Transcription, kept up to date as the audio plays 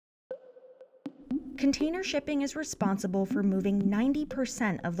Container shipping is responsible for moving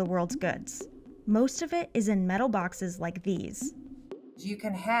 90% of the world's goods. Most of it is in metal boxes like these. You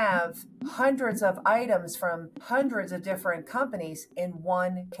can have hundreds of items from hundreds of different companies in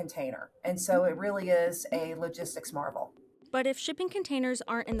one container. And so it really is a logistics marvel. But if shipping containers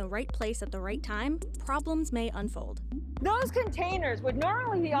aren't in the right place at the right time, problems may unfold. Those containers would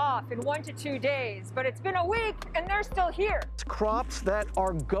normally be off in 1 to 2 days, but it's been a week and they're still here. It's crops that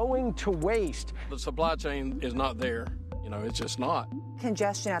are going to waste. The supply chain is not there. It's just not.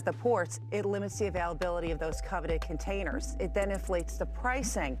 Congestion at the ports, it limits the availability of those coveted containers. It then inflates the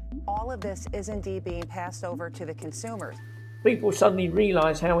pricing. All of this is indeed being passed over to the consumers. People suddenly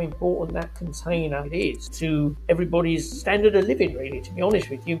realise how important that container is to everybody's standard of living, really, to be honest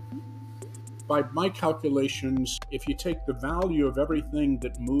with you. By my calculations, if you take the value of everything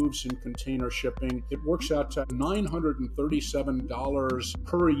that moves in container shipping, it works out to $937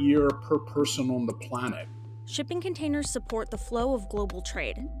 per year per person on the planet. Shipping containers support the flow of global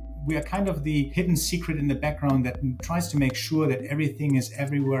trade. We are kind of the hidden secret in the background that tries to make sure that everything is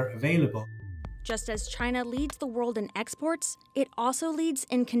everywhere available. Just as China leads the world in exports, it also leads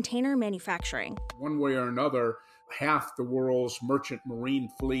in container manufacturing. One way or another, half the world's merchant marine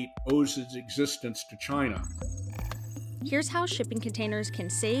fleet owes its existence to China. Here's how shipping containers can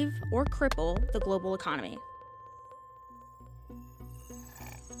save or cripple the global economy.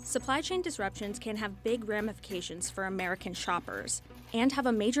 Supply chain disruptions can have big ramifications for American shoppers and have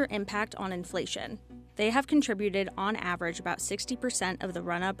a major impact on inflation. They have contributed, on average, about 60% of the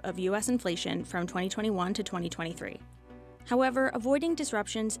run-up of U.S. inflation from 2021 to 2023. However, avoiding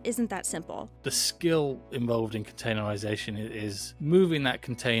disruptions isn't that simple. The skill involved in containerization is moving that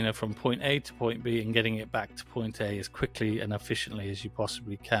container from point A to point B and getting it back to point A as quickly and efficiently as you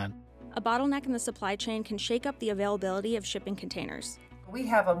possibly can. A bottleneck in the supply chain can shake up the availability of shipping containers. We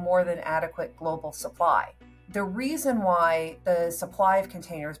have a more than adequate global supply. The reason why the supply of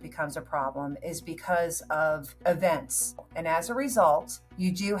containers becomes a problem is because of events. And as a result,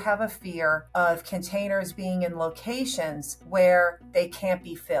 you do have a fear of containers being in locations where they can't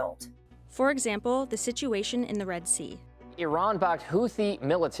be filled. For example, the situation in the Red Sea. Iran-backed Houthi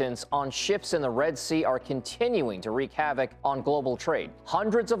militants on ships in the Red Sea are continuing to wreak havoc on global trade.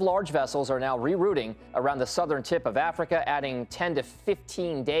 Hundreds of large vessels are now rerouting around the southern tip of Africa, adding 10 to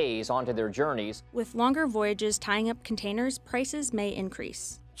 15 days onto their journeys. With longer voyages tying up containers, prices may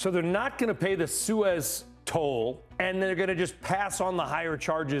increase. So they're not going to pay the Suez toll, and they're going to just pass on the higher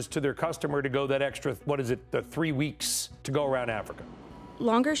charges to their customer to go that extra, the 3 weeks to go around Africa.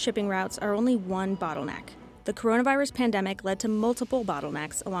 Longer shipping routes are only one bottleneck. The coronavirus pandemic led to multiple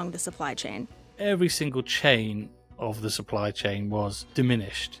bottlenecks along the supply chain. Every single chain of the supply chain was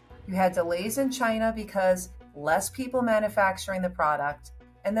diminished. You had delays in China because less people manufacturing the product,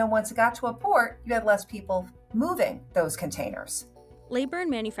 and then once it got to a port, you had less people moving those containers. Labor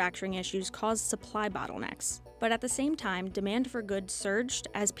and manufacturing issues caused supply bottlenecks, but at the same time, demand for goods surged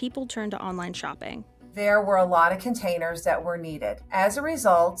as people turned to online shopping. There were a lot of containers that were needed. As a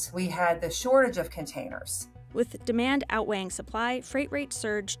result, we had the shortage of containers. With demand outweighing supply, freight rates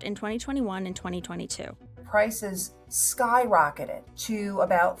surged in 2021 and 2022. Prices skyrocketed to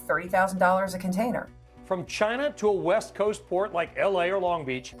about $30,000 a container. From China to a West Coast port like LA or Long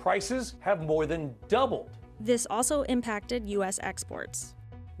Beach, prices have more than doubled. This also impacted U.S. exports.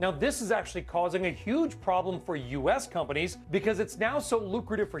 Now, this is actually causing a huge problem for U.S. companies because it's now so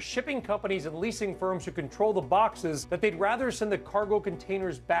lucrative for shipping companies and leasing firms who control the boxes that they'd rather send the cargo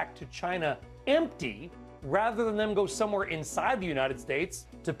containers back to China empty rather than them go somewhere inside the United States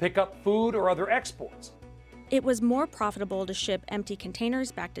to pick up food or other exports. It was more profitable to ship empty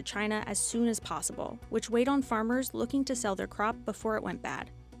containers back to China as soon as possible, which weighed on farmers looking to sell their crop before it went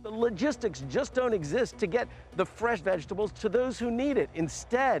bad. The logistics just don't exist to get the fresh vegetables to those who need it.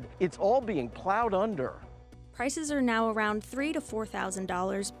 Instead, it's all being plowed under. Prices are now around $3,000 to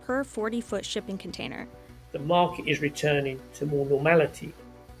 $4,000 per 40-foot shipping container. The market is returning to more normality.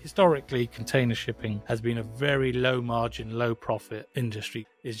 Historically, container shipping has been a very low margin, low profit industry.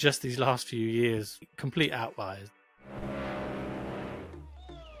 It's just these last few years, complete outliers.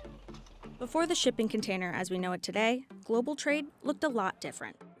 Before the shipping container as we know it today, global trade looked a lot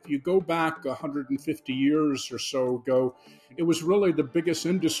different. If you go back 150 years or so ago, it was really the biggest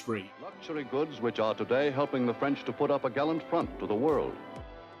industry. Luxury goods which are today helping the French to put up a gallant front to the world.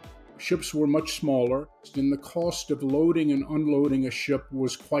 Ships were much smaller, and the cost of loading and unloading a ship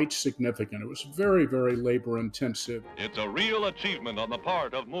was quite significant. It was very, very labor intensive. It's a real achievement on the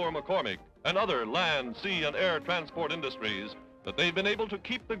part of Moore McCormick and other land, sea, and air transport industries that they've been able to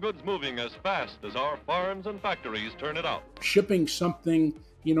keep the goods moving as fast as our farms and factories turn it out. Shipping something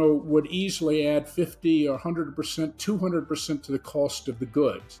would easily add 50 or 100%, 200% to the cost of the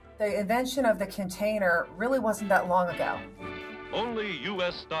goods. The invention of the container really wasn't that long ago. Only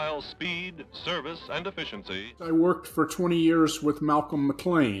U.S.-style speed, service, and efficiency. I worked for 20 years with Malcolm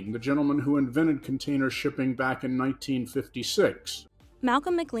McLean, the gentleman who invented container shipping back in 1956.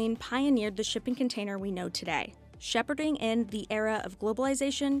 Malcolm McLean pioneered the shipping container we know today, shepherding in the era of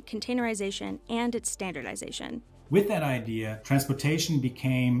globalization, containerization, and its standardization. With that idea, transportation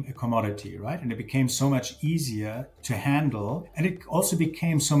became a commodity, right? And it became so much easier to handle, and it also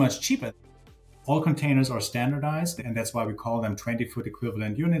became so much cheaper. All containers are standardized, and that's why we call them 20-foot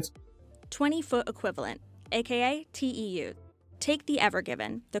equivalent units. 20-foot equivalent, aka TEU. Take the Ever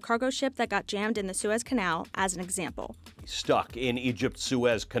Given, the cargo ship that got jammed in the Suez Canal, as an example. Stuck in Egypt's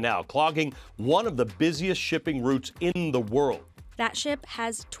Suez Canal, clogging one of the busiest shipping routes in the world. That ship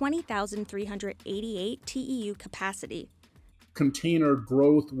has 20,388 TEU capacity. Container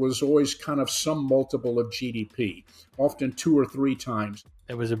growth was always kind of some multiple of GDP, often 2 or 3 times.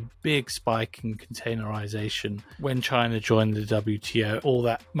 There was a big spike in containerization when China joined the WTO. All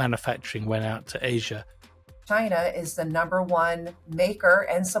that manufacturing went out to Asia. China is the #1 maker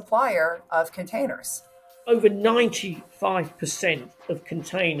and supplier of containers. Over 95% of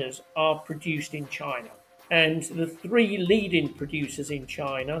containers are produced in China. And the 3 leading producers in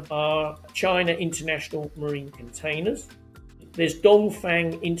China are China International Marine Containers. There's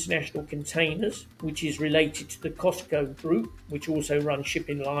Dongfang International Containers, which is related to the COSCO Group, which also runs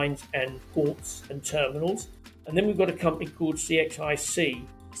shipping lines and ports and terminals. And then we've got a company called CXIC.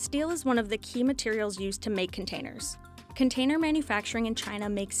 Steel is one of the key materials used to make containers. Container manufacturing in China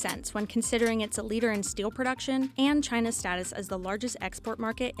makes sense when considering it's a leader in steel production and China's status as the largest export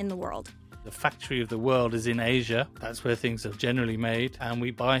market in the world. The factory of the world is in Asia. That's where things are generally made. And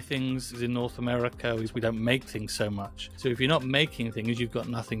we buy things in North America. We don't make things so much. So if you're not making things, you've got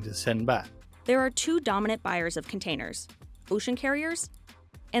nothing to send back. There are 2 dominant buyers of containers: ocean carriers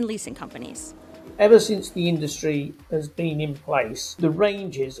and leasing companies. Ever since the industry has been in place, the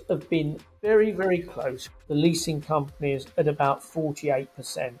ranges have been very, very close. The leasing companies at about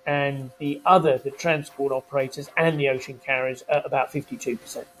 48%, and the transport operators and the ocean carriers at about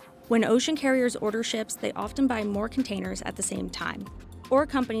 52%. When ocean carriers order ships, they often buy more containers at the same time. Or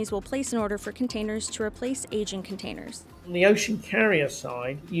companies will place an order for containers to replace aging containers. On the ocean carrier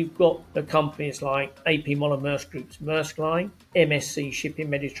side, you've got the companies like AP Moller Maersk Group's Maersk Line, MSC Shipping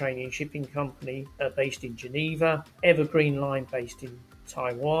Mediterranean Shipping Company based in Geneva, Evergreen Line based in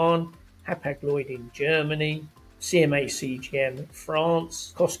Taiwan, hapag-lloyd in Germany, CMA CGM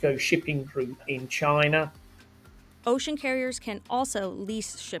France, COSCO Shipping Group in China. Ocean carriers can also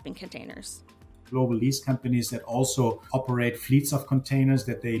lease shipping containers. Global lease companies that also operate fleets of containers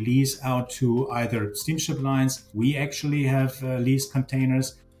that they lease out to either steamship lines. We actually have leased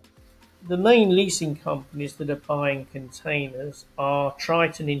containers. The main leasing companies that are buying containers are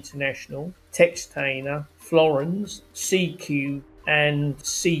Triton International, Textainer, Florence, CQ, and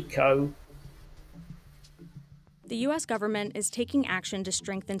Seaco. The U.S. government is taking action to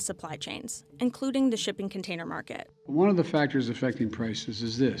strengthen supply chains, including the shipping container market. One of the factors affecting prices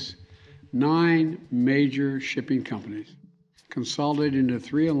is this: 9 major shipping companies, consolidated into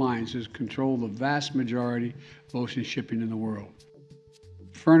 3 alliances, control the vast majority of ocean shipping in the world.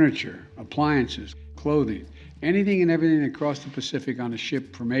 Furniture, appliances, clothing, anything and everything that crossed the Pacific on a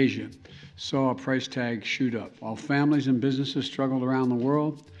ship from Asia saw a price tag shoot up. While families and businesses struggled around the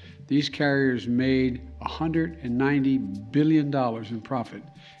world, these carriers made $190 billion in profit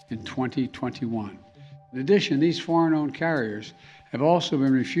in 2021. In addition, these foreign-owned carriers have also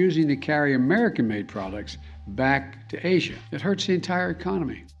been refusing to carry American-made products back to Asia. It hurts the entire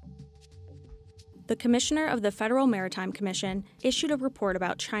economy. The commissioner of the Federal Maritime Commission issued a report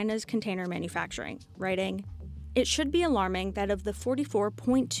about China's container manufacturing, writing, "It should be alarming that of the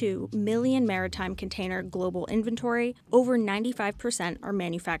 44.2 million maritime container global inventory, over 95% are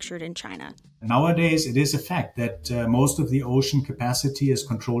manufactured in China." Nowadays, it is a fact that most of the ocean capacity is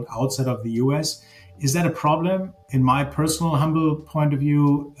controlled outside of the US. Is that a problem? In my personal humble point of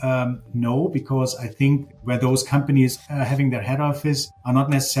view, no, because I think where those companies having their head office are not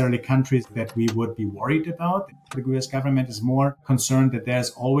necessarily countries that we would be worried about. The US government is more concerned that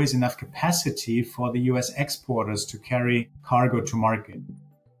there's always enough capacity for the US exporters to carry cargo to market.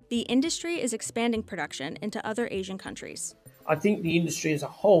 The industry is expanding production into other Asian countries. I think the industry as a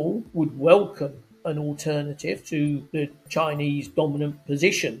whole would welcome an alternative to the Chinese dominant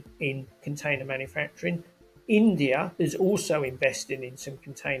position in container manufacturing. India is also investing in some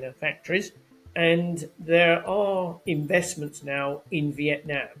container factories, and there are investments now in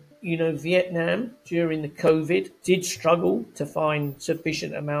Vietnam. Vietnam during the COVID did struggle to find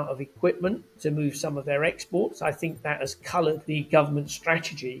sufficient amount of equipment to move some of their exports. I think that has coloured the government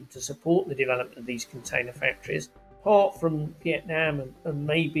strategy to support the development of these container factories. Apart from Vietnam and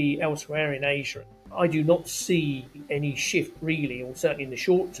maybe elsewhere in Asia, I do not see any shift really, or certainly in the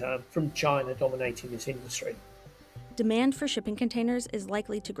short term, from China dominating this industry. Demand for shipping containers is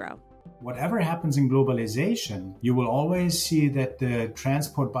likely to grow. Whatever happens in globalization, you will always see that the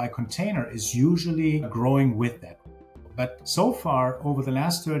transport by container is usually growing with that. But so far, over the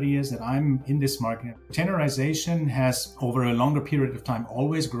last 30 years that I'm in this market, containerization has, over a longer period of time,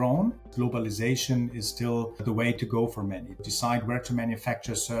 always grown. Globalization is still the way to go for many. Decide where to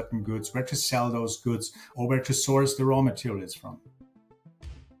manufacture certain goods, where to sell those goods, or where to source the raw materials from.